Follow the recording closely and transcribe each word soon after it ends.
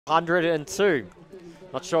102.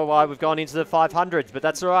 Not sure why we've gone into the 500s, but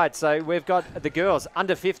that's all right. So we've got the girls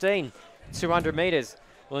under 15, 200 metres.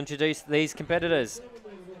 We'll introduce these competitors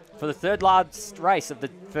for the third last race of the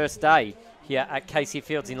first day here at Casey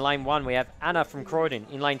Fields. In lane 1, we have Anna from Croydon.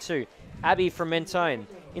 In lane 2, Abby from Mentone.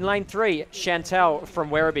 In lane 3, Chantel from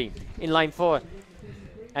Werribee. In lane 4,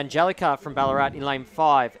 Angelica from Ballarat. In lane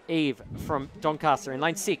 5, Eve from Doncaster. In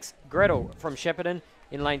lane 6, Gretel from Shepparton.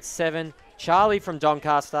 In lane 7, Charlie from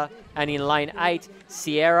Doncaster. And in lane 8,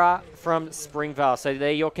 Sierra from Springvale. So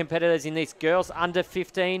they're your competitors in this girls under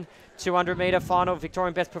 15 200 metre final.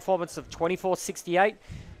 Victorian best performance of 24.68,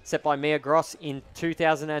 set by Mia Gross in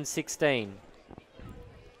 2016.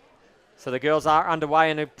 So the girls are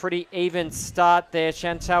underway and a pretty even start there.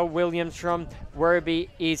 Chantel Williams from Werribee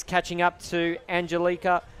is catching up to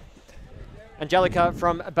Angelica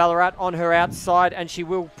from Ballarat on her outside, and she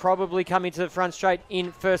will probably come into the front straight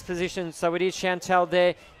in first position. So it is Chantel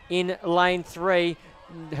there in lane 3.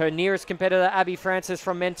 Her nearest competitor, Abby Francis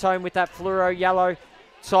from Mentone, with that fluoro yellow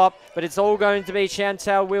top, but it's all going to be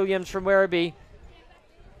Chantel Williams from Werribee.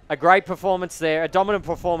 A great performance there, a dominant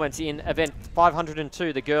performance in event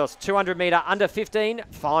 502, the girls 200 metre under 15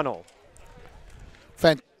 final.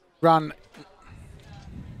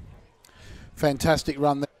 Fantastic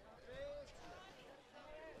run there.